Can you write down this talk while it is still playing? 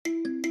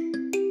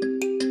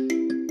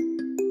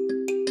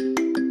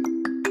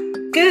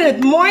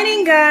Good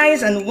morning,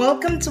 guys, and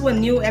welcome to a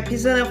new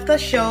episode of the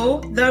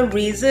show, The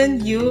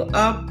Reason You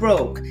Are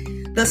Broke.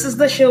 This is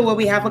the show where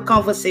we have a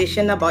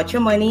conversation about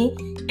your money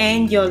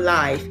and your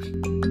life.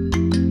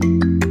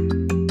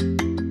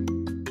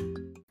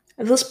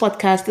 This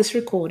podcast is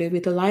recorded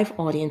with a live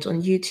audience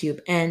on YouTube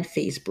and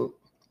Facebook,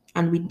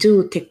 and we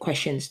do take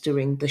questions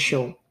during the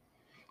show.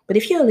 But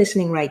if you're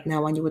listening right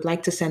now and you would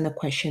like to send a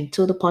question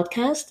to the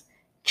podcast,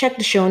 check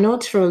the show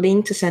notes for a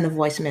link to send a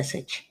voice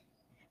message.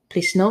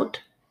 Please note,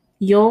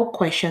 your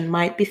question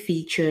might be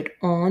featured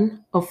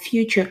on a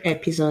future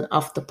episode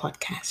of the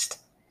podcast.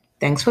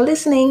 Thanks for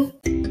listening.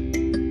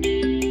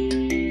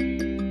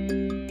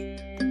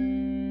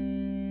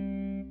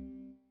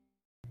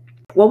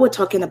 What we're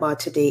talking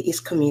about today is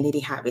community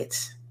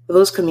habits.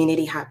 Those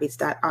community habits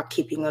that are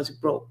keeping us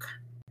broke.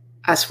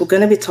 As we're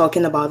going to be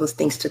talking about those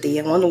things today,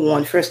 I want to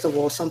warn, first of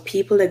all, some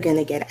people are going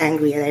to get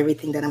angry at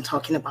everything that I'm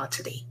talking about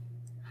today.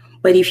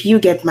 But if you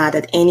get mad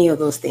at any of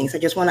those things, I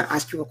just want to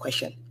ask you a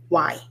question.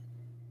 Why?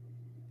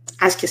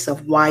 Ask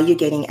yourself why you're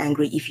getting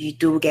angry if you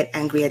do get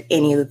angry at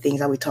any of the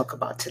things that we talk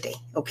about today,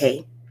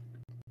 okay?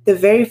 The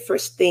very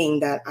first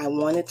thing that I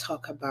want to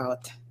talk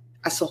about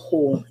as a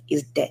whole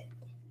is debt.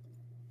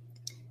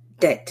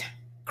 Debt,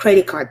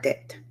 credit card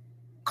debt,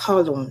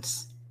 car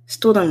loans,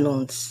 student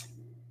loans,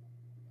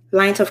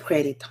 lines of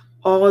credit,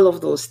 all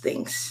of those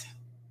things.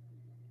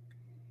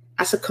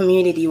 As a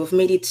community, we've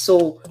made it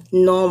so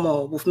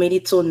normal. We've made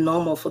it so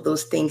normal for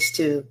those things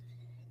to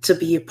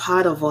be a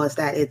part of us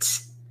that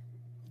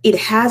it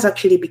has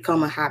actually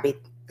become a habit.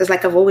 It's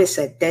like I've always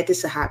said, debt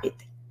is a habit.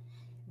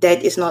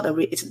 Debt is not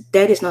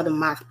a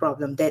math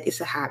problem. Debt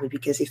is a habit,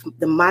 because if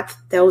the math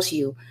tells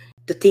you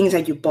the things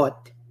that you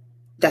bought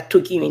that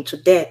took you into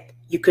debt,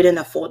 you couldn't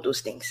afford those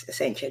things,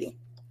 essentially.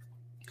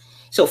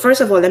 So first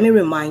of all, let me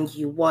remind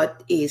you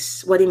what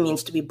it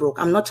means to be broke.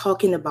 I'm not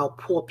talking about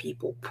poor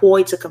people. Poor,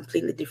 it's a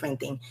completely different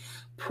thing.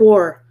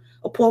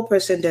 A poor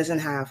person doesn't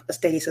have a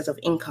steady source of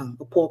income.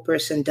 A poor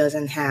person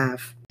isn't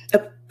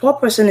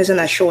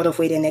as sure of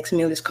where their next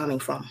meal is coming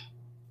from.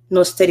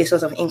 No steady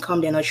source of income.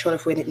 They're not sure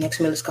of where the next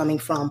meal is coming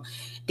from.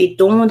 They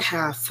don't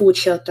have food,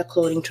 shelter,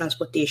 clothing,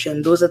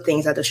 transportation. Those are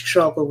things that they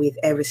struggle with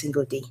every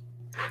single day.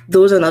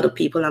 Those are not the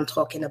people I'm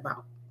talking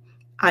about.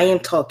 I am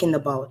talking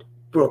about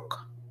broke.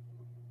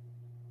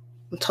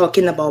 I'm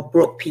talking about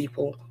broke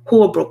people.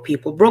 Who are broke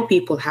people? Broke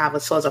people have a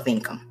source of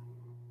income.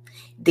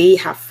 They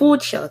have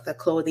food, shelter,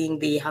 clothing,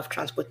 they have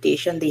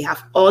transportation, they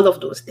have all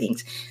of those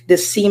things. They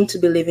seem to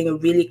be living a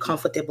really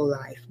comfortable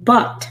life.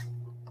 But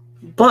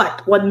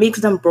what makes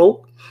them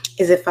broke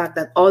is the fact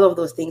that all of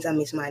those things are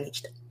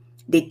mismanaged.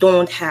 They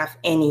have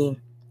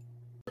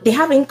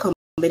income,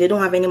 but they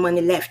don't have any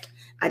money left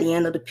at the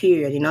end of the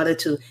period in order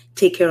to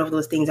take care of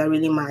those things that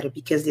really matter,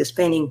 because they're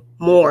spending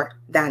more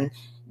than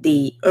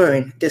they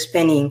earn. They're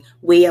spending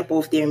way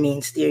above their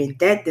means. They're in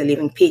debt. They're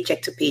living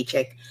paycheck to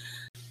paycheck.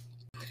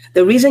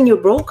 The reason you're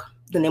broke,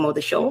 the name of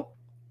the show,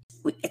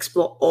 we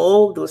explore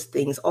all those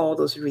things, all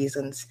those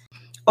reasons,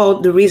 all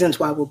the reasons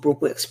why we're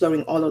broke. We're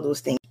exploring all of those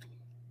things.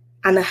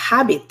 And a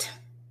habit,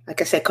 like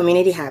I said,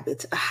 community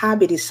habits, a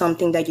habit is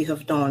something that you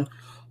have done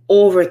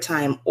over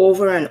time,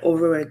 over and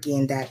over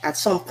again, that at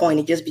some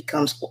point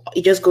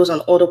it just goes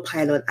on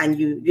autopilot and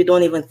you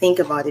don't even think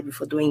about it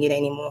before doing it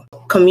anymore.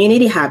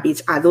 Community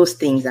habits are those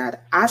things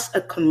that as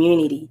a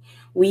community,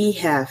 we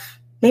have,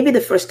 maybe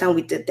the first time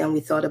we did them, we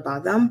thought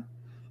about them,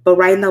 but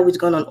right now it's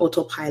gone on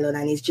autopilot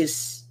and we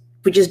just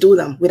do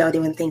them without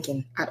even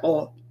thinking at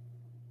all.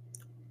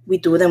 We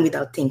do them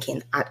without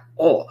thinking at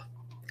all.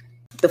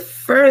 The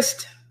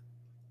first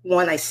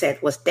one I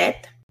said was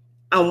debt.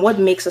 And what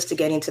makes us to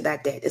get into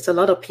that debt? It's a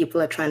lot of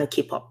people are trying to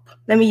keep up.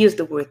 Let me use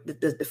the word,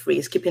 the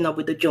phrase, keeping up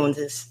with the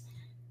Joneses.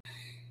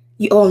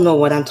 You all know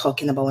what I'm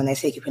talking about when I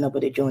say keeping up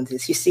with the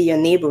Joneses. You see your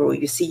neighbor or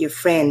you see your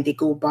friend, they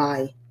go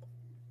buy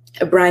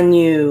a brand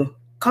new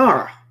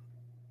car,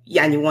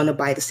 and you want to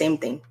buy the same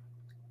thing.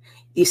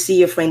 You see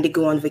your friend, they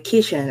go on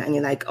vacation, and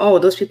you're like, oh,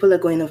 those people are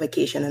going on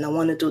vacation, and I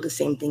want to do the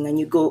same thing. And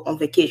you go on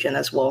vacation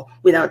as well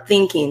without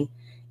thinking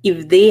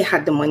if they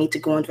had the money to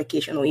go on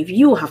vacation or if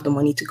you have the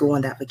money to go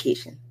on that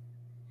vacation.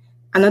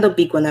 Another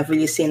big one I've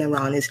really seen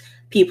around is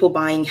people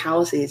buying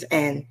houses,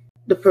 and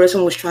the person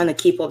who's trying to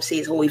keep up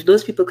says, oh, if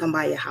those people can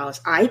buy a house,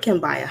 I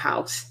can buy a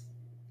house.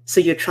 So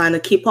you're trying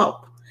to keep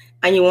up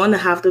and you want to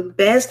have the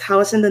best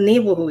house in the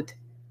neighborhood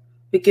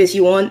because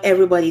you want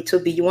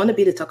you want to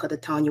be the talk of the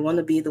town. You want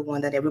to be the one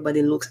that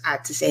everybody looks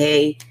at to say,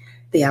 hey,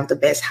 they have the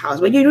best house,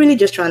 but you're really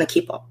just trying to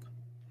keep up.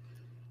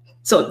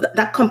 So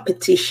that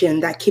competition,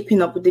 that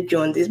keeping up with the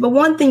Joneses. But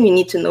one thing you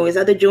need to know is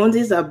that the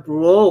Joneses are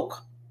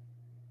broke,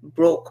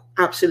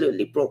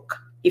 absolutely broke.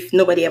 If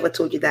nobody ever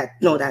told you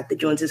that, know that the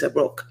Joneses are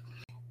broke.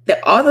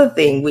 The other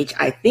thing, which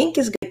I think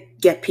is going to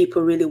get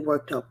people really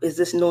worked up, is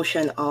this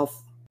notion of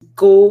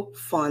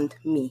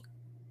GoFundMe.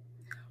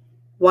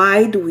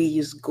 Why do we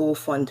use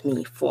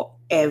GoFundMe for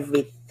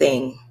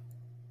everything?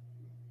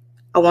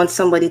 I want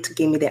somebody to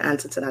give me the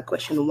answer to that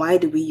question. Why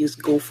do we use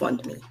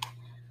GoFundMe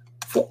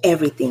for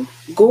everything?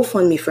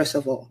 GoFundMe, first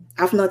of all,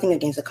 I have nothing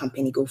against the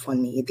company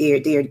GoFundMe.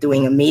 They are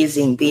doing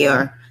amazing. They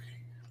are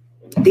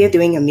They're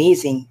doing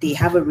amazing. They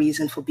have a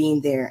reason for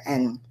being there.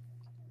 And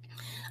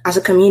as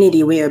a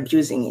community, we're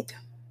abusing it.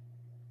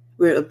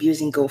 We're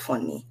abusing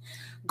GoFundMe.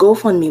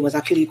 GoFundMe was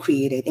actually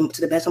created,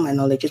 to the best of my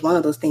knowledge, is one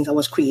of those things that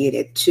was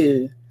created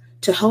to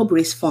help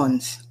raise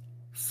funds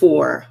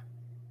for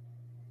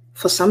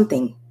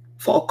something,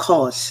 for a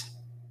cause.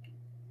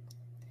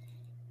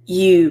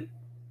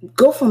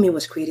 GoFundMe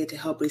was created to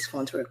help raise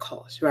funds for a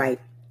cause, right?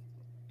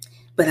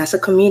 But as a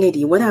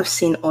community, what I've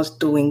seen us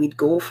doing with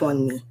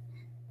GoFundMe,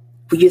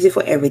 we use it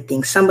for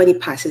everything. Somebody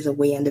passes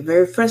away, and the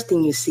very first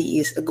thing you see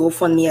is a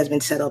GoFundMe has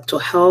been set up to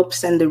help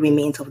send the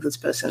remains of this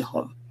person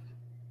home.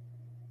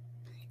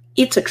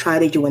 It's a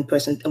tragedy when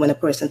a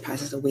person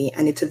passes away,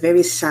 and it's a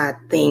very sad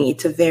thing.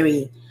 It's a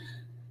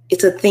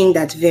thing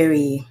that's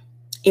very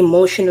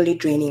emotionally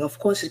draining. Of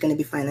course, it's going to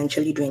be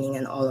financially draining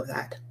and all of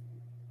that.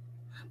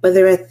 But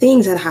there are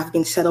things that have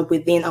been set up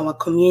within our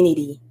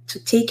community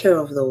to take care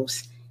of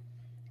those.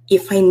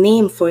 If I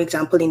name, for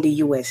example, in the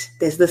US,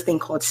 there's this thing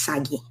called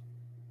SAGI.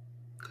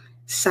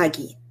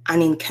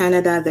 And in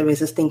Canada, there is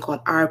this thing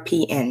called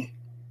RPN.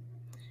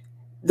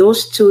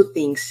 Those two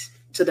things,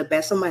 to the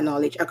best of my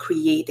knowledge, are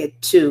created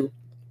to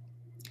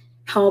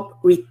help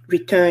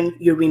return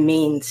your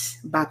remains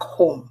back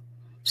home.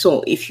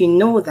 So if you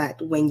know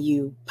that when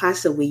you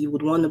pass away, you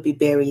would want to be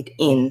buried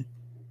in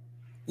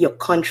your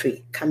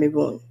country,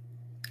 Cameroon,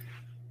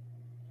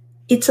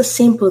 it's a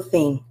simple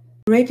thing.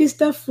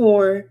 Register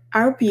for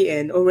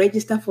RPN or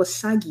register for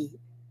SAGI,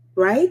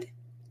 right?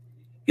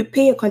 You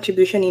pay a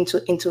contribution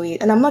into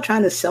it. And I'm not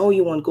trying to sell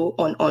you on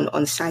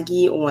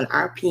SAGI or on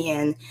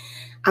RPN.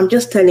 I'm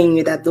just telling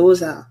you that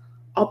those are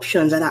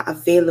options that are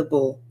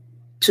available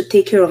to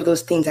take care of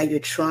those things that you're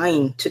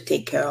trying to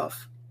take care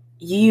of.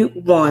 You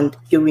want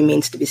your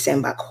remains to be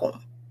sent back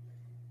home.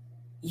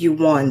 You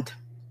want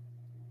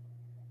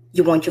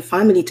your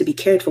family to be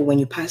cared for when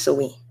you pass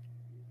away.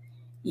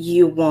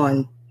 You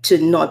want to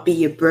not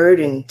be a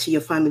burden to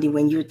your family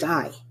when you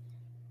die.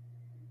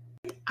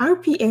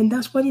 RPN,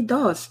 that's what it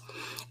does.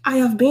 I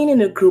have been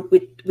in a group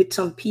with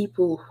some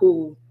people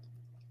who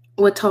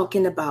were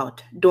talking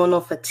about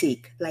donor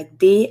fatigue. Like,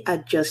 they are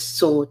just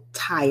so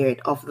tired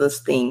of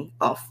this thing,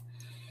 of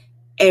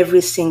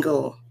every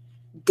single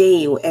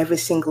day or every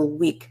single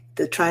week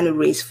they're trying to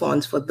raise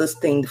funds for this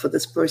thing, for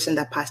this person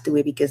that passed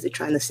away, because they're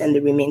trying to send the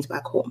remains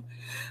back home.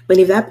 But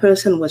if that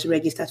person was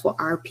registered for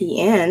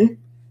RPN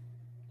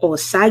or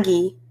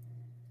SAGI,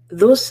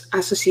 those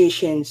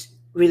associations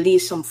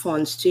release some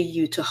funds to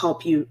you to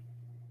help you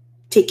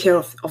take care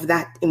of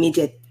that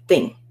immediate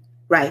thing,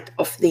 right?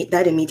 Of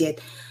that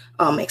immediate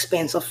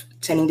expense of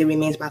sending the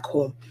remains back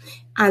home.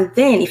 And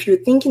then if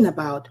you're thinking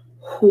about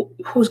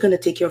who's going to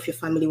take care of your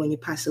family when you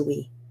pass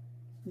away,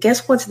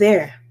 guess what's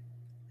there?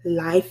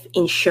 Life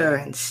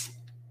insurance.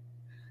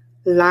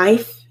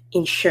 Life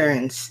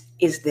insurance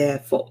is there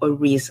for a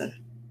reason.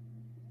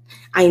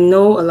 I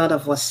know a lot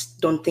of us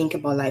don't think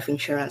about life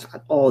insurance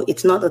at all.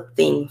 It's not a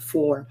thing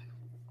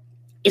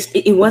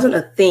it wasn't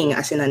a thing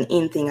as in an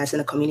in thing, as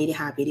in a community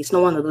habit. It's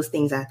not one of those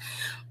things that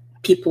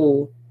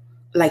people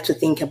like to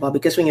think about,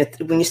 because when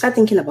you start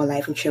thinking about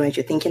life insurance,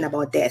 you're thinking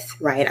about death,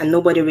 right? And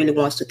nobody really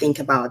wants to think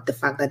about the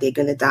fact that they're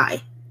going to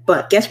die.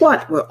 But guess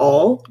what? We're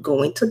all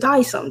going to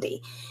die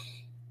someday.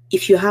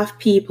 If you have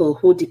people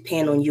who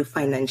depend on you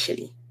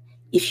financially,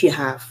 if you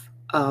have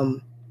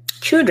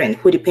children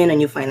who depend on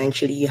you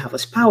financially, you have a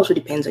spouse who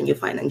depends on you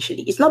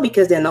financially, it's not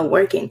because they're not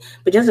working,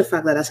 but just the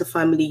fact that as a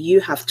family, you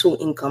have two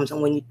incomes.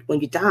 And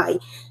when you die,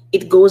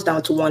 it goes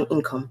down to one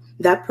income.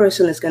 That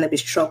person is going to be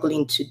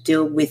struggling to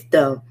deal with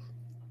the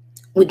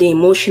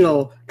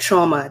emotional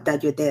trauma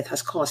that your death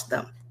has caused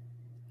them.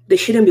 They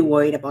shouldn't be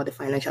worried about the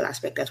financial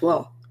aspect as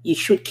well. You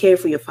should care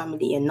for your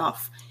family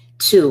enough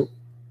to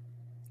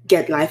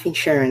get life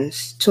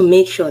insurance to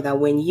make sure that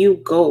when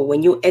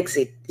you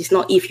exit, it's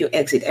not if you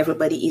exit,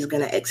 everybody is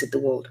going to exit the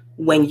world.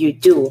 When you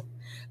do,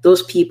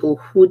 those people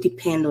who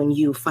depend on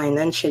you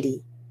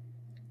financially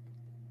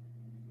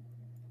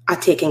are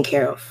taken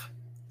care of.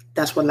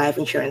 That's what life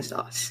insurance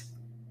does.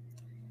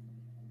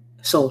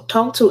 So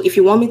if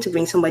you want me to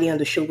bring somebody on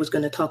the show who's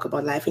going to talk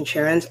about life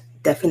insurance,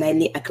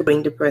 definitely I could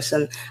bring the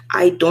person.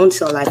 I don't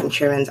sell life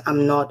insurance.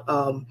 I'm not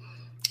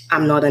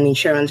an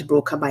insurance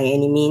broker by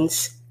any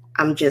means.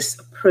 I'm just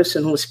a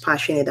person who's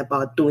passionate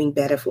about doing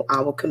better for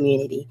our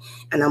community.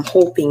 And I'm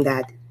hoping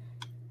that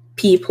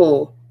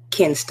people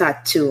can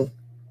start to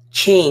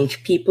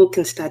change. People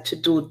can start to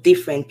do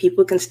different.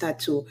 People can start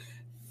to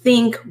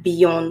think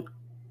beyond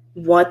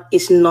what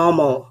is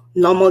normal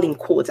in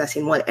quotes, as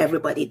in what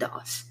everybody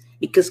does.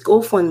 Because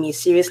GoFundMe,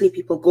 seriously,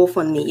 people,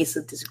 GoFundMe is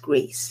a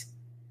disgrace.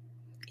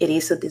 It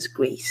is a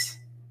disgrace.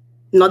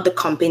 Not the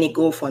company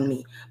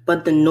GoFundMe,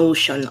 but the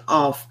notion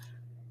of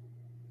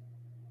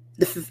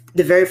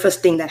the very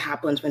first thing that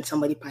happens when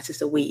somebody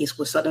passes away is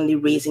we're suddenly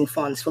raising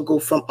funds on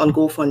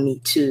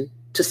GoFundMe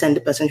to send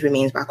the person's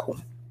remains back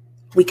home.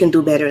 We can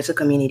do better as a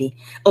community.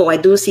 Oh, I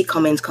do see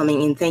comments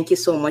coming in. Thank you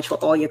so much for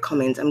all your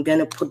comments. I'm going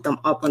to put them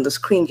up on the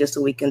screen just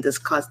so we can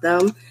discuss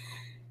them.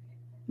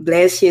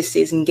 Bless you,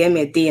 sis, and get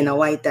me a day and a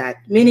white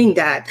that. Meaning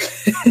that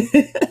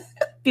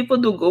People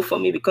do go for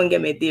me, we can't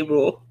get my day,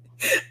 bro.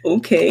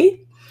 Okay.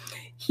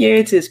 Here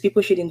it is.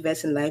 People should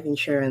invest in life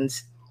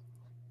insurance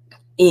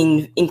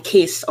in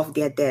case of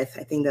their death.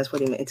 I think that's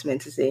what it's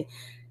meant to say.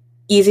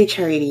 Easy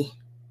charity,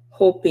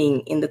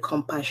 hoping in the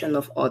compassion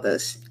of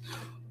others.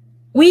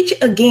 Which,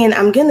 again,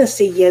 I'm going to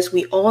say, yes,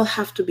 we all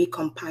have to be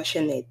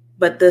compassionate.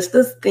 But there's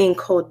this thing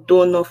called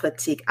donor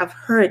fatigue. I've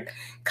heard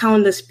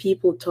countless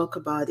people talk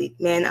about it.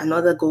 Man,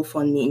 another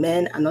GoFundMe.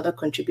 Man, another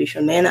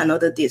contribution. Man,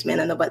 another this. Man,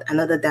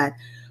 another that.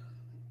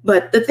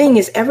 But the thing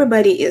is,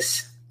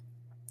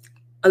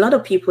 a lot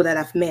of people that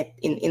I've met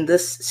in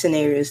this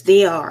scenarios,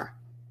 they're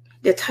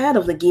tired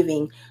of the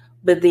giving,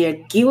 but they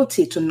are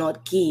guilty to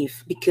not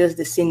give because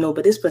they say, no,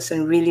 but this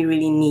person really,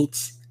 really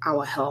needs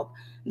our help.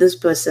 This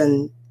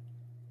person,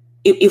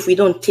 if we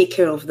don't take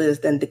care of this,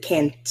 then they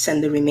can't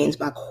send the remains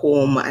back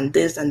home and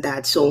this and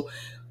that. So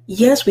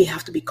yes, we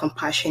have to be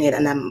compassionate,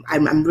 and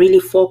I'm really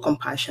for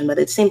compassion. But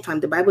at the same time,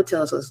 the Bible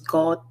tells us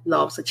God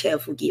loves a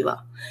cheerful giver.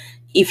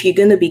 If you're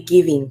going to be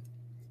giving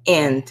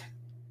and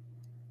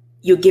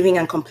you're giving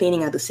and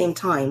complaining at the same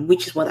time,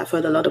 which is what I've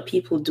heard a lot of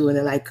people do, and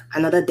they're like,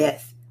 another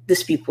death,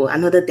 these people,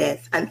 another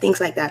death, and things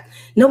like that.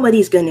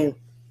 Nobody's gonna.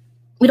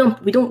 We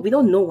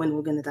don't know when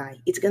we're gonna die.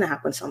 It's gonna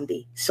happen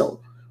someday.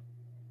 So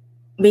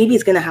maybe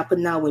it's gonna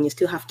happen now when you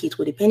still have kids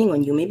who are depending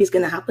on you. Maybe it's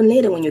gonna happen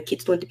later when your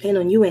kids don't depend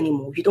on you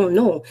anymore. You don't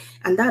know,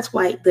 and that's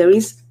why there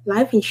is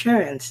life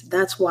insurance.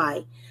 That's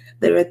why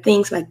there are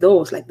things like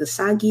those, like the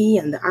SAGI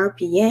and the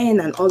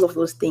RPN, and all of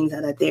those things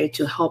that are there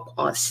to help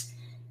us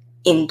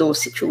in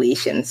those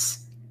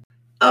situations.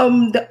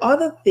 The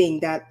other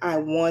thing that I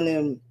want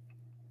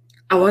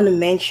to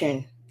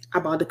mention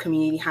about the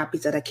community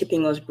habits that are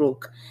keeping us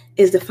broke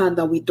is the fact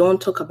that we don't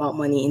talk about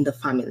money in the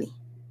family.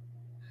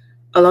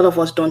 A lot of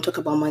us don't talk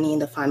about money in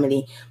the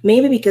family,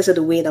 maybe because of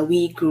the way that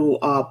we grew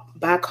up.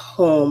 Back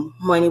home,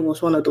 money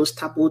was one of those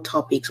taboo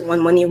topics.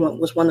 Money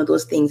was one of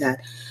those things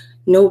that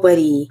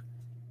nobody,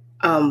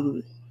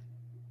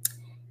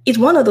 it's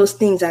one of those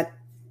things that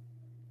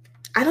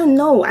I don't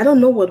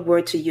know what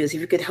word to use.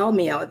 If you could help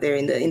me out there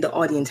in the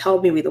audience,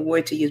 help me with a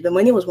word to use. But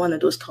money was one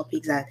of those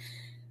topics that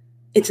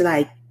it's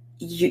like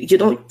you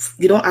don't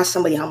ask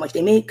somebody how much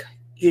they make.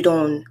 You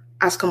don't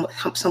ask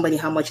somebody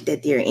how much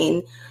debt they're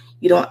in.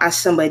 You don't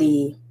ask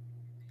somebody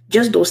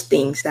just those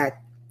things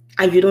that,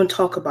 and you don't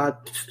talk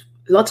about.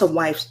 Lots of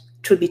wives,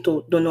 truth be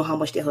told, don't know how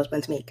much their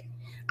husbands make,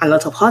 and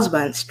lots of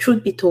husbands,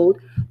 truth be told,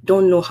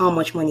 don't know how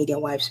much money their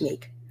wives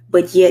make.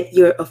 But yet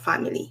you're a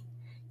family.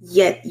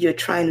 Yet you're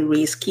trying to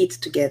raise kids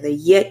together.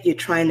 Yet you're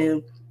trying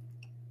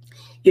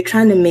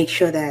to make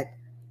sure that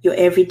your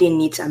everyday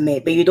needs are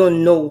met, but you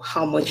don't know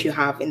how much you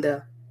have in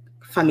the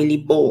family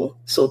bowl,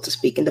 so to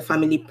speak, in the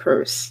family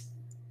purse.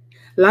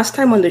 Last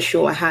time on the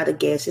show, I had a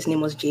guest. His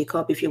name was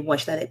Jacob. If you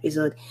watched that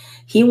episode,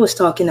 he was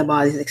talking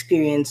about his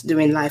experience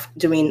during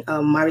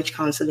marriage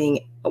counseling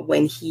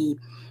when he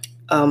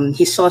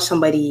saw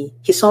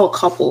a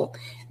couple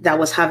that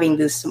was having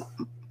this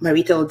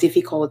marital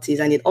difficulties,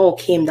 and it all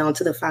came down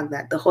to the fact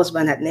that the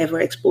husband had never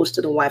exposed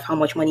to the wife how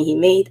much money he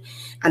made,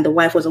 and the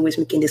wife was always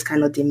making this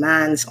kind of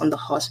demands on the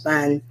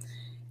husband,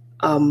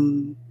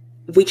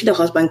 which the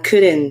husband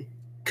couldn't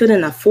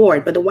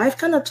afford. But the wife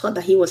kind of thought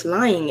that he was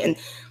lying. And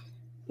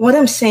what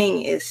I'm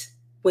saying is,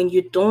 when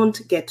you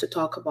don't get to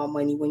talk about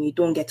money, when you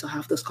don't get to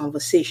have those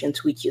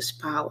conversations with your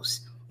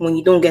spouse, when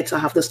you don't get to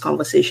have those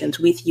conversations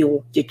with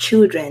your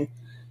children,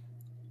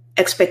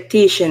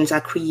 expectations are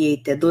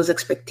created. Those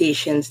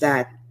expectations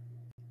that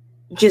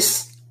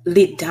just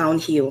lead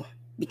downhill,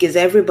 because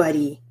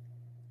everybody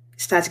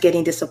starts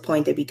getting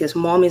disappointed because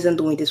mom isn't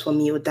doing this for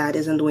me, or dad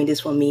isn't doing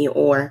this for me,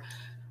 or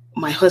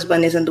my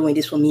husband isn't doing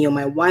this for me, or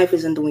my wife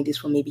isn't doing this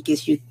for me,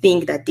 because you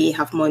think that they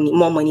have more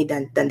money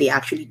than they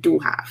actually do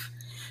have.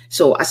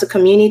 So as a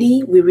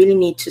community, we really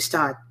need to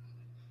start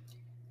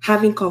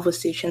having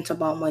conversations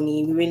about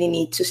money. We really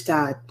need to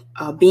start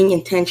being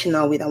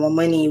intentional with our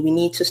money. We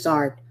need to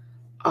start,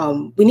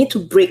 we need to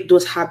break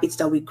those habits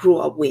that we grew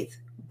up with,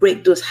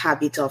 break those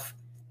habits of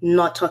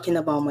not talking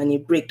about money,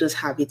 break those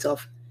habits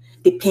of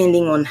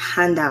depending on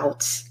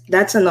handouts.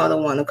 That's another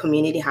one, a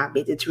community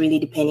habit. It's really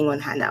depending on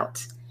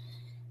handouts.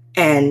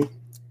 And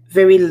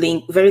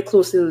very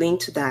closely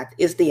linked to that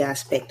is the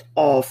aspect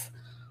of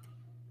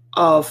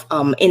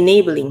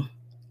enabling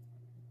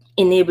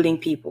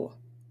people.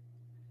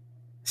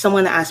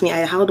 Someone asked me,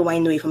 how do I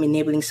know if I'm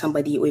enabling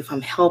somebody or if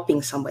I'm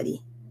helping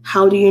somebody?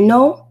 How do you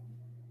know?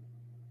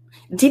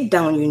 Deep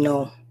down, you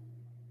know.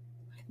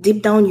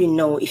 Deep down, you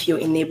know if you're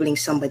enabling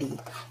somebody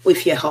or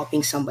if you're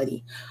helping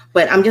somebody.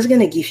 But I'm just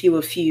going to give you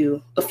a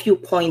few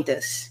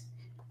pointers.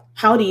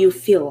 How do you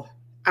feel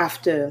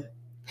after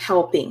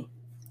helping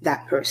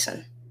that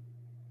person?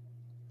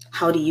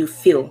 How do you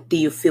feel? Do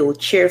you feel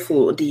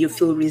cheerful, or do you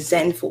feel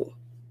resentful?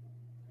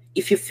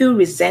 If you feel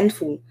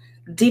resentful,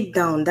 deep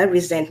down, that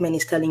resentment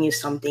is telling you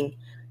something.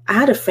 I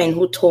had a friend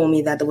who told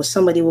me that there was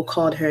somebody who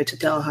called her to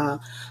tell her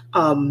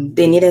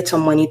they needed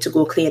some money to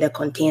go clear the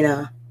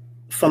container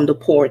from the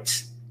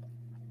port.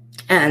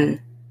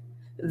 And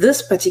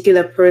this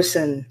particular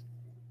person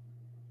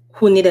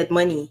who needed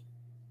money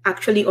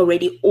actually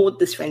already owed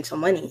this friend some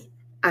money.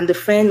 And the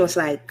friend was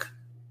like,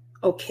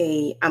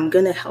 okay, I'm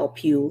going to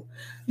help you,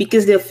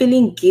 because they're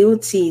feeling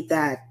guilty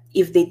that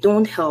if they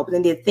don't help,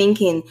 then they're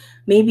thinking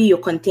maybe your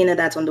container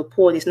that's on the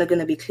port is not going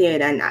to be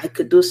cleared and I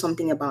could do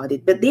something about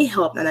it. But they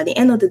helped. And at the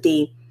end of the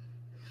day,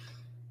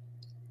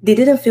 they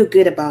didn't feel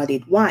good about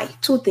it. Why?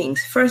 Two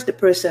things. First, the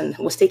person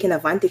was taking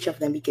advantage of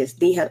them because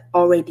they had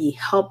already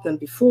helped them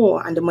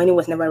before and the money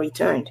was never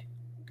returned.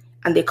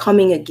 And they're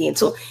coming again.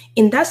 So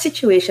in that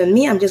situation,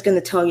 I'm just going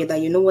to tell you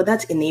that, you know what,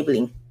 that's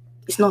enabling.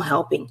 It's not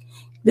helping.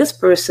 This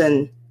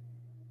person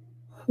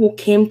who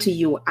came to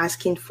you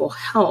asking for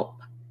help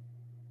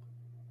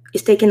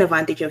is taking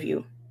advantage of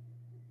you.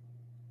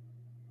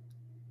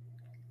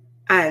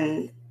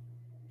 And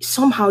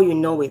somehow you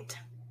know it.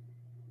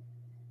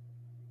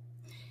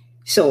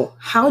 So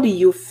how do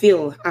you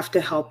feel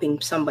after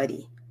helping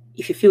somebody?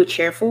 If you feel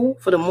cheerful,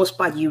 for the most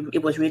part,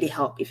 it was really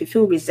help. If you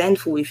feel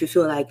resentful, if you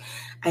feel like,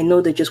 I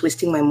know they're just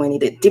wasting my money,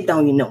 that deep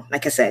down, you know,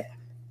 like I said.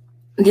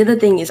 The other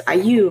thing is, are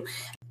your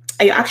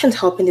actions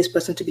helping this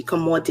person to become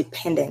more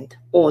dependent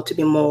or to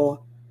be more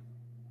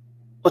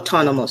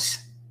autonomous?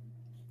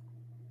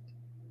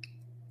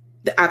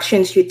 The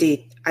actions you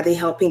did, are they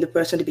helping the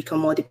person to become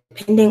more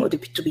dependent or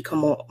to become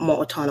more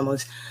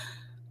autonomous?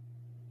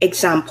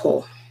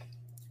 Example,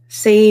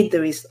 say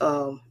there is,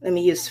 let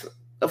me use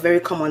a very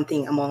common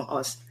thing among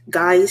us.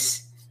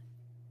 Guys,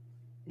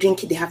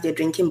 they have their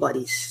drinking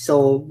buddies.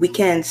 So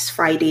weekends,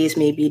 Fridays,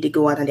 maybe they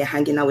go out and they're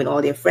hanging out with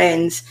all their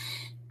friends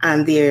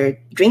and they're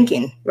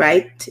drinking,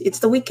 right? It's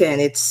the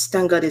weekend.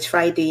 Thank God it's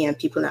Friday and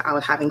people are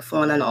out having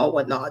fun and all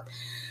whatnot.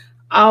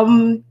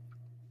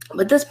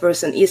 But this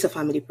person is a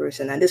family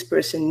person and this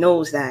person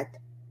knows that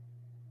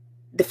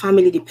the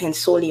family depends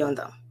solely on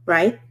them,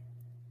 right?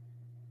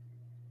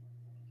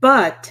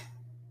 But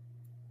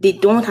they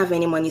don't have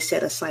any money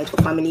set aside for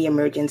family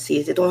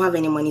emergencies. They don't have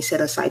any money set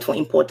aside for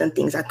important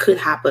things that could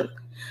happen.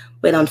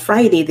 But on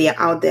Friday, they're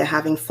out there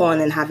having fun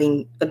and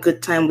having a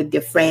good time with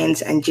their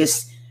friends and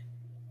just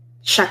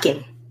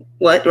shacking.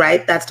 What,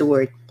 right? That's the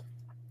word.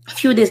 A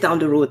few days down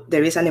the road,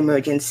 there is an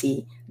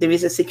emergency. There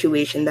is a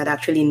situation that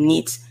actually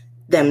needs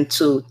them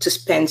to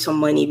spend some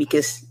money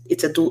because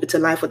it's a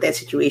life or death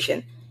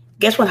situation.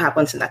 Guess what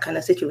happens in that kind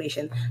of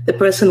situation? The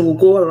person will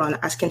go around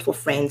asking for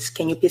friends.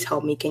 Can you please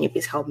help me? Can you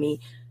please help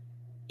me?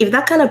 If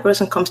that kind of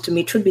person comes to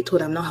me, truth be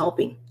told, I'm not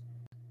helping.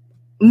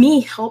 Me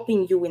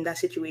helping you in that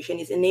situation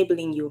is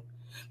enabling you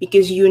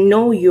because you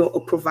know you're a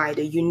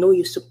provider. You know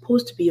you're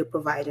supposed to be a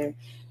provider.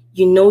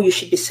 You know you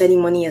should be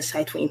setting money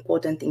aside for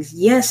important things.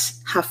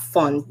 Yes, have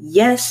fun.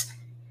 Yes,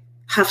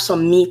 have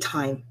some me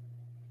time.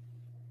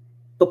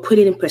 But put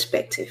it in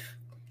perspective.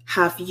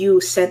 Have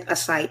you set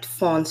aside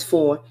funds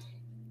for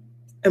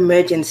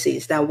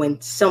emergencies that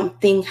when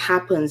something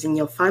happens in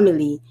your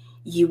family,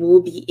 you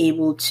will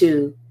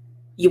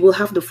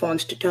have the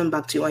funds to turn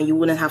back to and you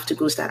wouldn't have to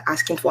go start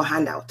asking for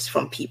handouts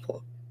from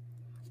people.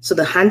 So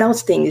the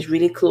handouts thing is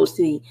really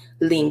closely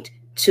linked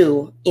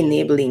to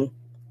enabling.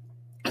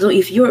 So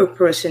if you're a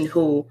person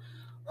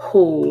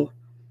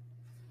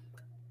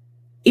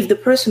if the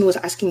person was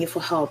asking you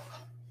for help,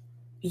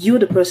 you're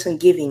the person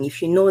giving,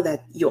 if you know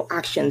that your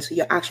actions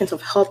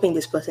of helping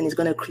this person is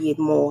going to create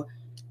more,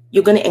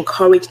 you're going to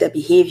encourage their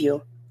behavior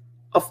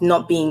of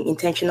not being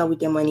intentional with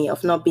their money,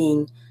 of not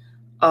being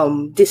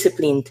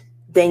disciplined,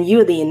 then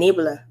you're the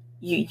enabler.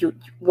 You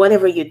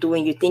whatever you're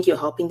doing, you think you're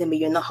helping them, but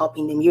you're not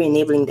helping them, you're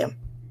enabling them.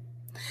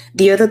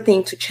 The other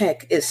thing to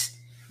check is,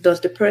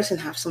 does the person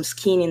have some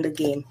skin in the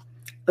game?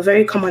 A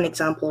very common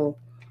example,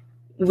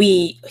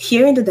 we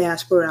here in the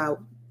diaspora,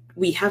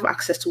 we have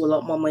access to a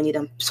lot more money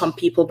than some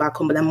people back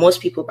home, but than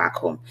most people back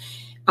home.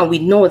 And we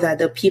know that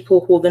the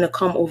people who are going to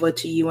come over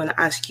to you and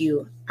ask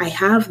you, I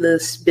have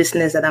this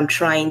business that I'm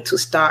trying to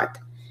start,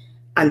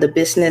 and the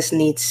business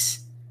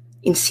needs,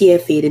 in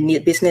CFA, the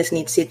business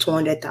needs, say,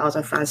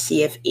 200,000 francs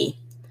CFA.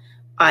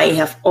 I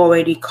have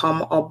already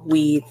come up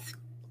with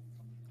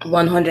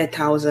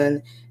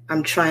 100,000.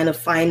 I'm trying to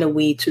find a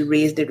way to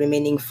raise the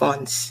remaining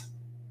funds.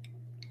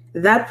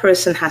 That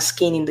person has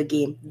skin in the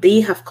game. They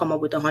have come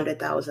up with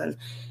 100,000.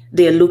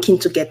 They're looking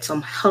to get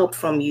some help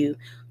from you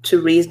to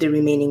raise the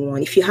remaining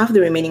one. If you have the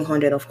remaining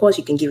 100, of course,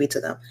 you can give it to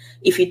them.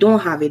 If you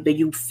don't have it, but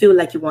you feel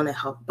like you want to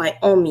help, by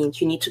all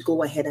means, you need to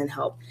go ahead and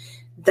help.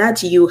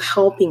 That's you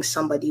helping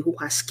somebody who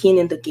has skin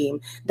in the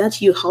game.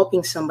 That's you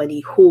helping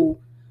somebody who,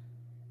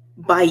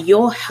 by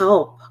your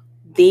help,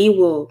 they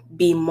will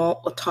be more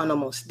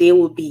autonomous. They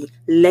will be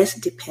less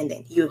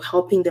dependent. You're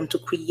helping them to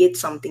create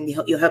something.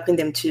 You're helping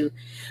them to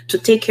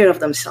take care of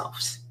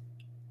themselves.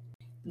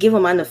 Give a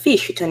man a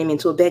fish, you turn him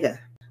into a beggar.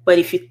 But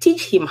if you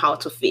teach him how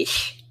to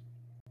fish,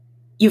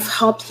 you've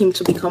helped him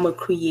to become a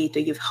creator.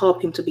 You've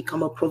helped him to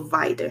become a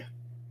provider.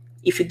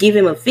 If you give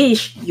him a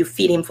fish, you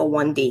feed him for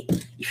one day.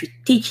 If you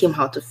teach him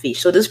how to fish.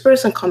 So this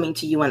person coming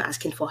to you and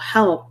asking for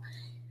help,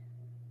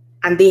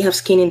 and they have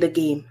skin in the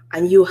game,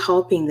 and you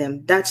helping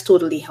them, that's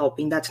totally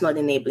helping. That's not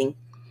enabling.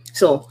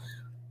 So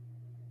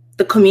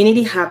the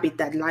community habit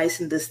that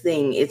lies in this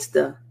thing, it's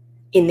the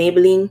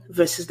enabling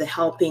versus the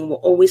helping.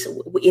 We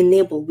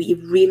enable. We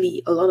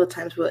really, a lot of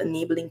times we're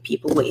enabling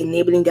people. We're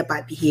enabling their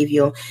bad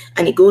behavior.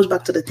 And it goes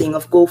back to the thing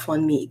of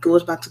GoFundMe. It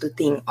goes back to the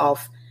thing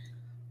of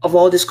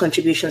all these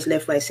contributions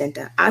left, right,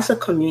 center. As a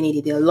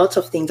community, there are lots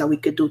of things that we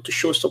could do to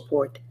show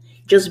support.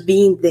 Just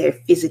being there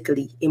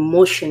physically,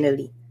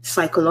 emotionally,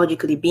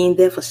 psychologically, being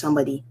there for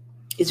somebody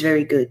is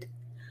very good.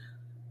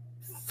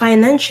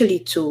 Financially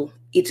too,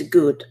 it's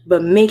good,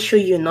 but make sure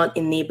you're not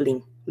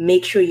enabling.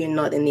 Make sure you're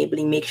not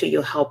enabling. Make sure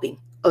you're helping.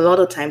 A lot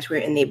of times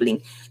we're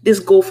enabling. This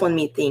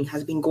GoFundMe thing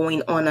has been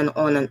going on and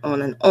on and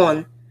on and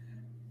on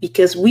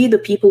because we, the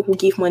people who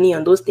give money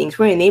on those things,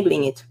 we're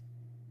enabling it.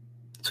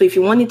 So if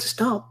you want it to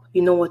stop,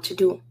 you know what to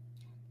do.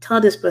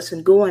 Tell this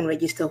person, go and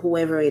register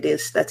whoever it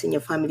is that's in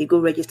your family. Go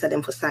register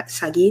them for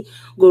SAGI.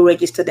 Go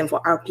register them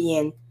for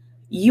RPN.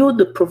 You're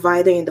the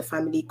provider in the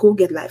family. Go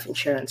get life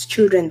insurance.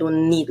 Children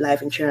don't need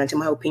life insurance, in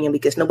my opinion,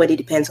 because nobody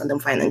depends on them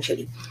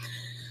financially.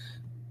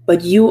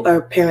 But you are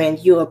a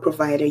parent. You are a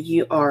provider.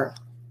 You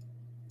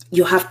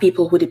have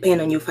people who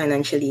depend on you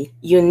financially.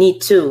 You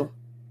need to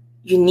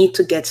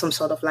get some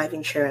sort of life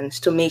insurance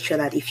to make sure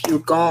that if you're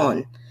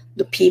gone,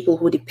 the people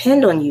who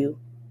depend on you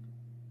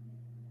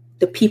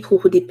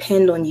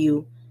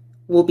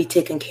will be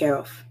taken care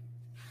of.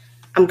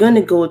 I'm going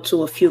to go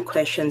to a few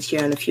questions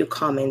here and a few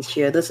comments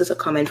here. This is a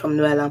comment from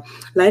Noella.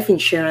 Life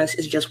insurance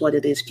is just what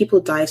it is. People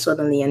die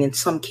suddenly and in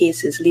some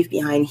cases leave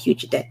behind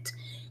huge debt.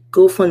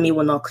 GoFundMe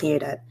will not clear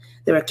that.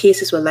 There are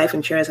cases where life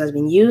insurance has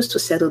been used to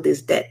settle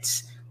these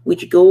debts,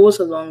 which goes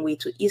a long way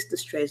to ease the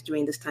stress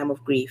during this time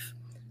of grief.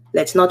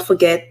 Let's not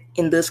forget,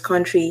 in this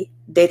country,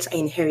 debts are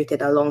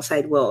inherited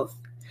alongside wealth.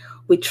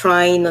 We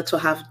try not to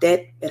have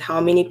debt, but how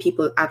many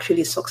people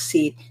actually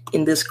succeed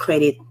in this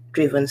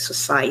credit-driven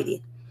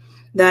society?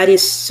 That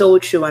is so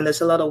true, and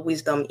there's a lot of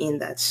wisdom in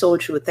that. So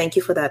true. Thank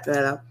you for that,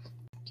 Nella.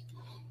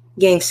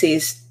 Gang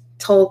says,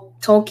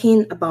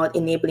 talking about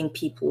enabling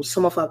people,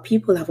 some of our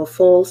people have a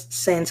false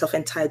sense of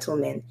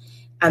entitlement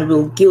and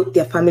will guilt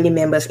their family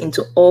members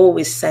into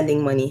always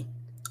sending money.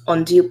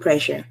 Undue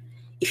pressure.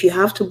 If you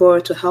have to borrow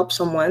to help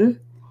someone,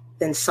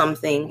 then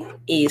something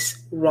is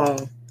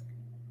wrong.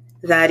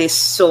 That is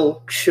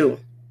so true.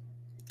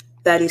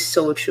 That is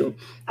so true.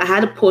 I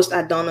had a post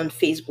I done on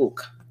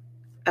Facebook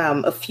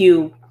a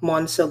few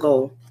months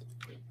ago,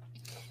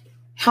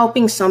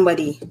 helping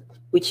somebody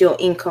with your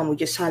income, with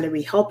your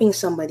salary, helping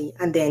somebody,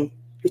 and then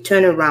you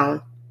turn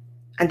around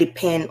and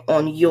depend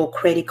on your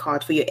credit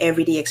card for your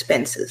everyday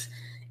expenses.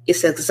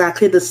 It's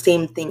exactly the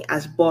same thing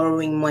as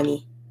borrowing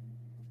money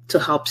to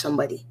help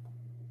somebody.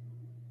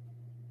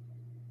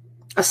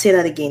 I'll say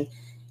that again.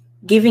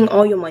 Giving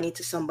all your money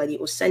to somebody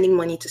or sending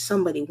money to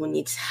somebody who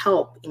needs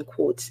help, in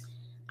quotes,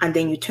 and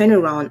then you turn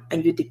around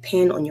and you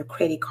depend on your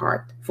credit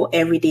card for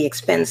everyday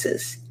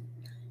expenses.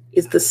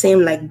 It's the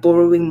same like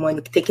borrowing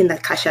money, taking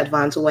that cash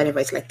advance or whatever.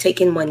 It's like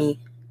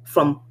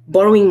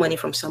borrowing money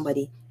from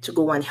somebody to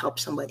go and help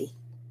somebody.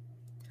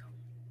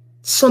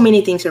 So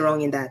many things are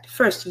wrong in that.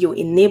 First, you're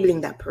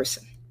enabling that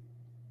person.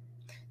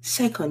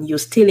 Second, you're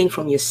stealing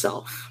from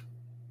yourself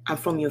and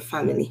from your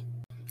family.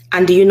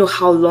 And do you know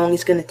how long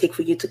it's going to take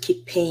for you to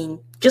keep paying?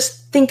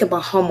 Just think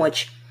about how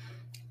much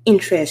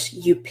interest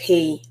you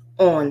pay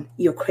on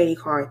your credit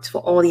cards for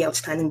all the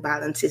outstanding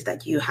balances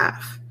that you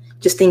have.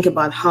 Just think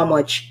about how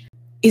much.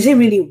 Is it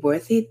really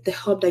worth it, the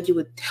help that you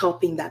were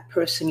helping that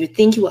person? You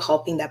think you were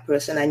helping that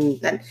person,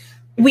 and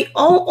we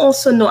all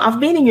also know, I've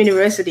been in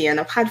university and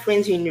I've had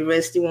friends in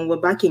university when we're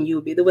back in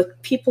UB. There were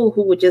people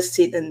who would just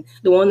sit and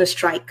they want to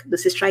strike.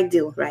 This is strike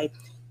deal, right?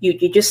 You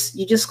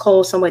just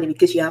call somebody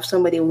because you have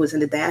somebody who was in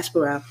the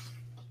diaspora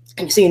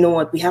and you say, you know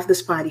what, we have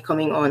this party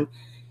coming on.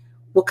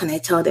 What can I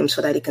tell them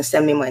so that they can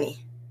send me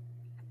money?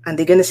 And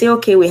they're going to say,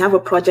 okay, we have a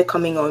project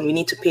coming on. We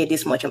need to pay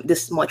this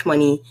much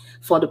money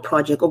for the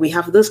project. Or we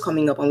have this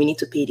coming up and we need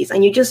to pay this.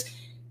 And you're just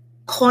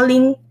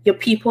calling your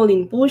people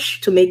in Bush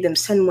to make them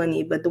send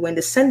money. But when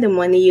they send the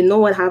money, you know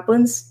what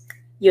happens?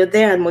 You're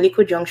there at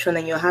Moliko Junction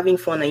and you're having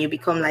fun and you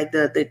become like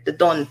the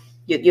don.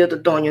 You're the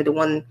don. You're the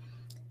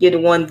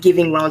one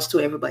giving rounds to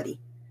everybody.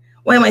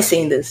 Why am I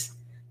saying this?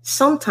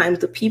 Sometimes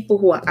the people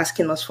who are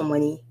asking us for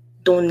money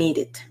don't need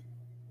it.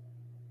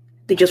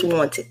 They just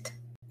want it.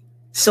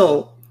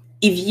 So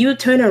if you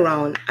turn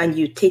around and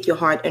you take your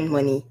hard-earned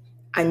money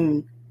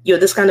and you're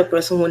this kind of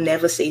person who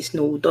never says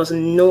no,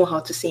 doesn't know how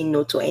to say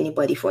no to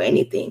anybody for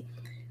anything,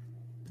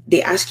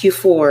 they ask you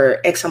for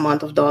X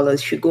amount of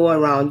dollars, you go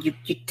around, you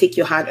take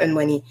your hard-earned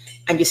money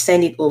and you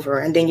send it over,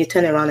 and then you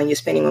turn around and you're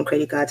spending on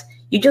credit cards.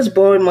 You just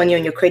borrowed money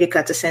on your credit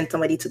card to send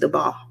somebody to the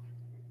bar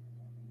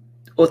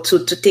or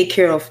to take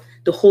care of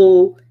the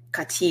whole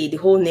quartier, the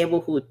whole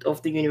neighborhood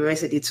of the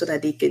university so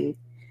that they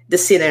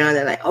sit around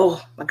and like,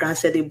 oh, my grand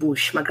said they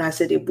bush.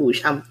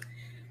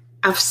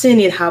 I've seen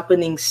it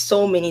happening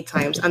so many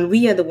times, and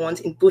we are the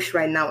ones in Bush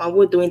right now, and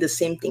we're doing the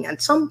same thing. And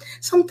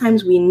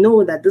sometimes we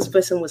know that this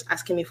person was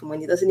asking me for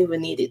money, doesn't even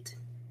need it.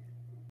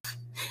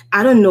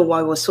 I don't know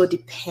why we're so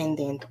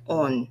dependent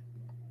on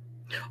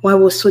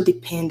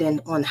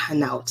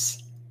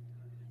handouts,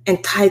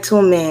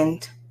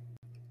 entitlement.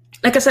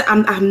 Like I said,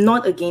 I'm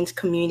not against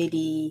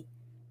community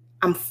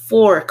I'm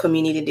for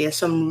community. There's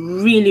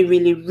some really,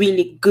 really,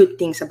 really good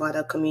things about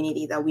our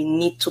community that we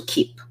need to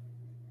keep.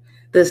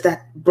 There's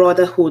that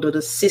brotherhood or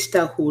the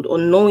sisterhood, or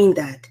knowing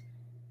that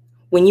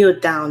when you're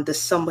down,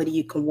 there's somebody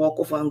you can walk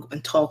over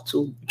and talk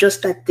to.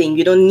 Just that thing.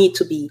 You don't need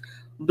to be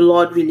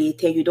blood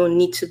related. You don't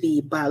need to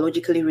be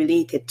biologically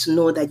related to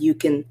know that you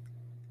can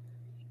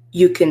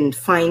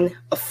find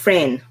a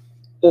friend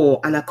or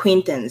an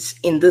acquaintance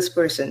in this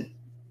person.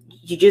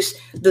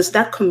 There's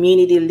that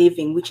community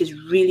living, which is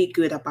really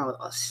good about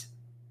us.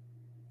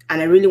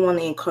 And I really want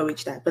to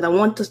encourage that. But I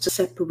want us to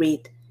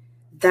separate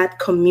that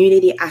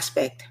community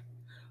aspect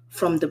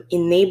from the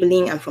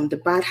enabling and from the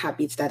bad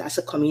habits that as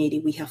a community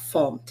we have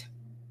formed.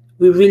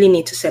 We really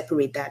need to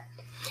separate that.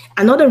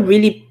 Another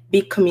really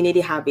big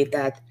community habit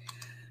that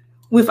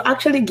we've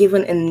actually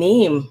given a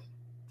name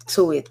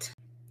to it,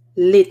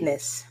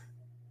 lateness.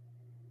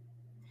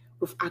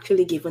 We've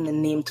actually given a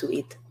name to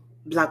it,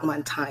 Black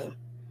man time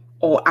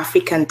or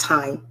African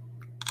time.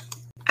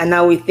 And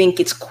now we think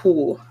it's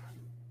cool.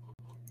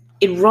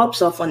 It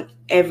rubs off on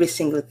every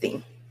single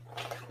thing.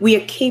 We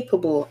are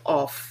capable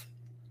of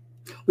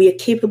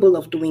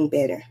doing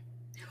better.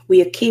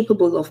 We are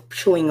capable of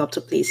showing up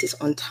to places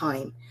on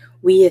time.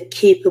 We are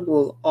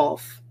capable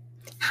of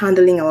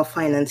handling our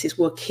finances.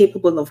 We're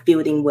capable of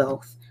building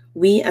wealth.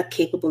 We are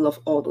capable of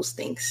all those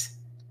things.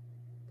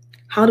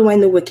 How do I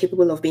know we're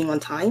capable of being on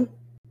time?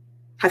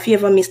 Have you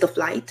ever missed a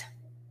flight?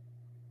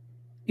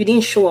 You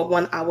didn't show up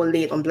 1 hour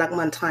late on Black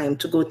man time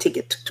to go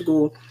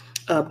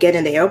get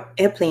in the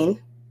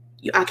airplane.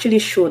 You actually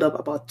showed up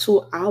about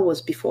 2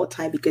 hours before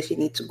time because you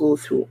need to go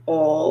through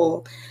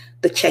all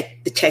the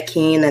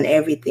check-in and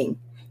everything.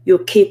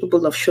 You're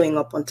capable of showing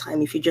up on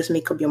time if you just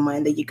make up your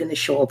mind that you're going to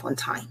show up on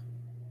time.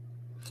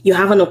 You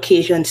have an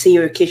occasion, say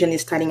your occasion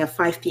is starting at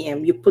 5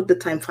 p.m. You put the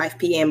time 5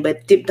 p.m.,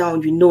 but deep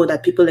down you know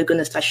that people are going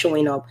to start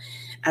showing up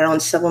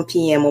around 7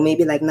 p.m. or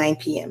maybe like 9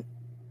 p.m.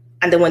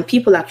 And then when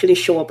people actually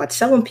show up at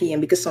 7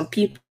 p.m., because some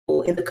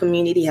people in the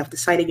community have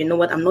decided, you know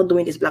what, I'm not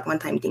doing this Black man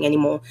time thing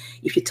anymore.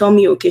 If you tell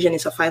me your occasion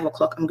is at 5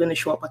 o'clock, I'm going to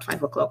show up at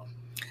 5 o'clock.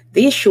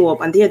 They show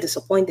up and they are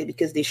disappointed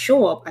because they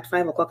show up at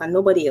 5 o'clock and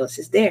nobody else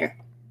is there.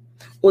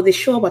 Or they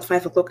show up at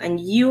 5 o'clock and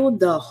you,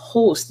 the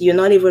host, you're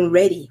not even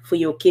ready for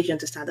your occasion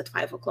to start at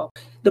 5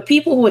 o'clock. The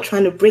people who are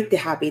trying to break the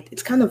habit,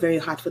 it's kind of very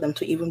hard for them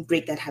to even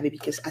break that habit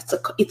because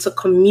it's a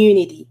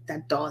community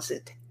that does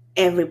it.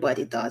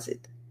 Everybody does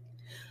it.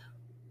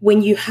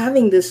 When you're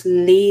having this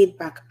laid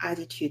back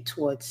attitude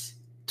towards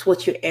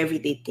your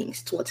everyday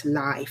things, towards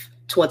life,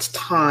 towards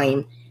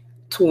time,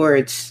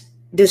 towards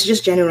there's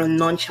just general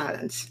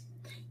nonchalance,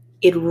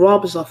 it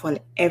rubs off on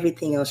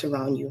everything else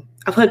around you.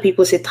 I've heard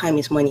people say time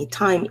is money.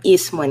 Time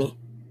is money.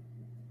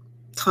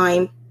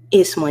 Time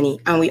is money.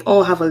 And we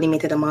all have a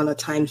limited amount of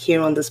time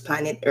here on this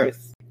planet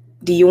Earth.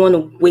 Do you want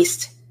to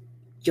waste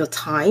your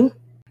time?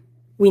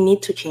 We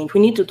need to change. We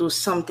need to do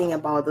something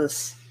about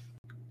this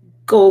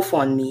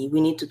GoFundMe. We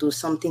need to do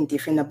something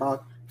different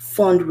about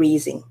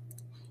fundraising.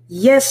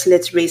 Yes,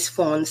 let's raise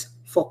funds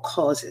for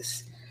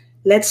causes.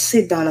 Let's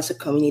sit down as a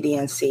community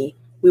and say,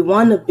 we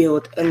want to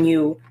build a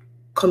new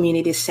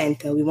community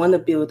center. We want to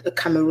build a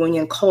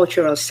Cameroonian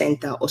cultural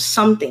center or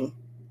something,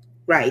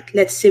 right?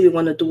 Let's say we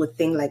want to do a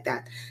thing like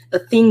that. A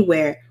thing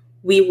where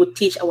we would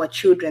teach our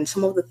children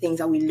some of the things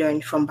that we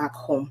learned from back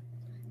home.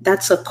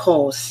 That's a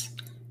cause.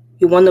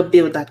 You want to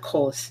build that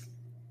cause.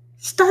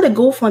 Start a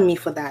GoFundMe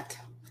for that.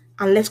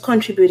 And let's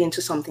contribute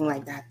into something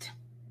like that.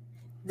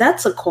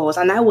 That's a cause,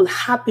 and I will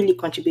happily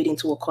contribute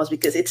into a cause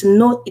because it's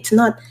not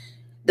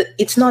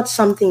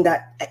something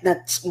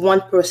that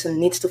one person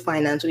needs to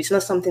finance, or it's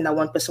not something that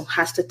one person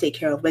has to take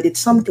care of, but it's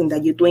something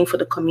that you're doing for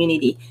the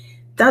community.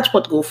 That's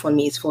what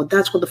GoFundMe is for.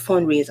 That's what the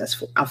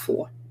fundraisers are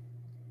for.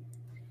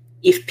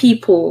 If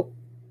people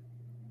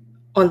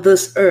on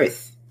this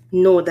earth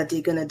know that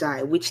they're gonna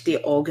die, which they're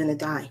all gonna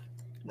die,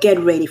 get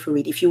ready for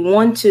it. If you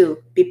want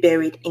to be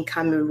buried in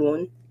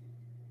Cameroon,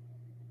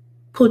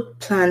 put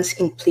plans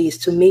in place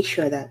to make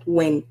sure that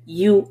when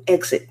you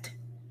exit,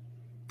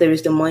 there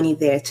is the money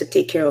there to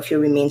take care of your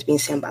remains being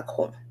sent back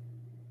home.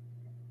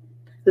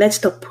 Let's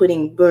stop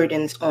putting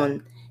burdens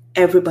on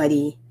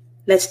everybody.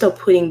 Let's stop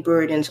putting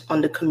burdens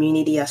on the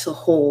community as a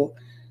whole.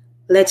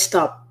 Let's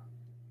stop.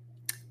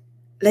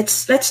 Let's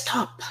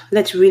stop.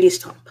 Let's really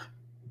stop.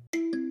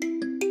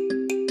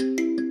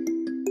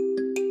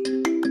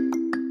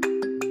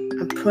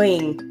 I'm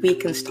praying we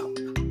can stop.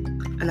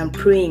 And I'm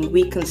praying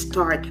we can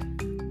start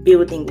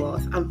building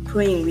wealth. I'm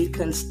praying we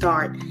can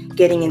start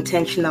getting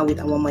intentional with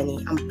our money.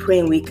 I'm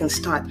praying we can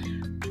start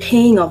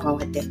paying off our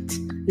debt,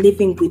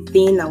 living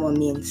within our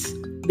means,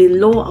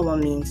 below our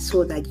means,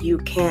 so that you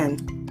can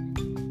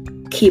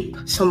keep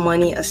some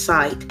money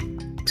aside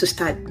to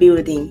start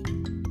building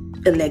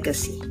a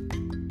legacy.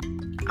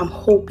 I'm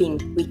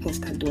hoping we can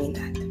start doing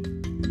that.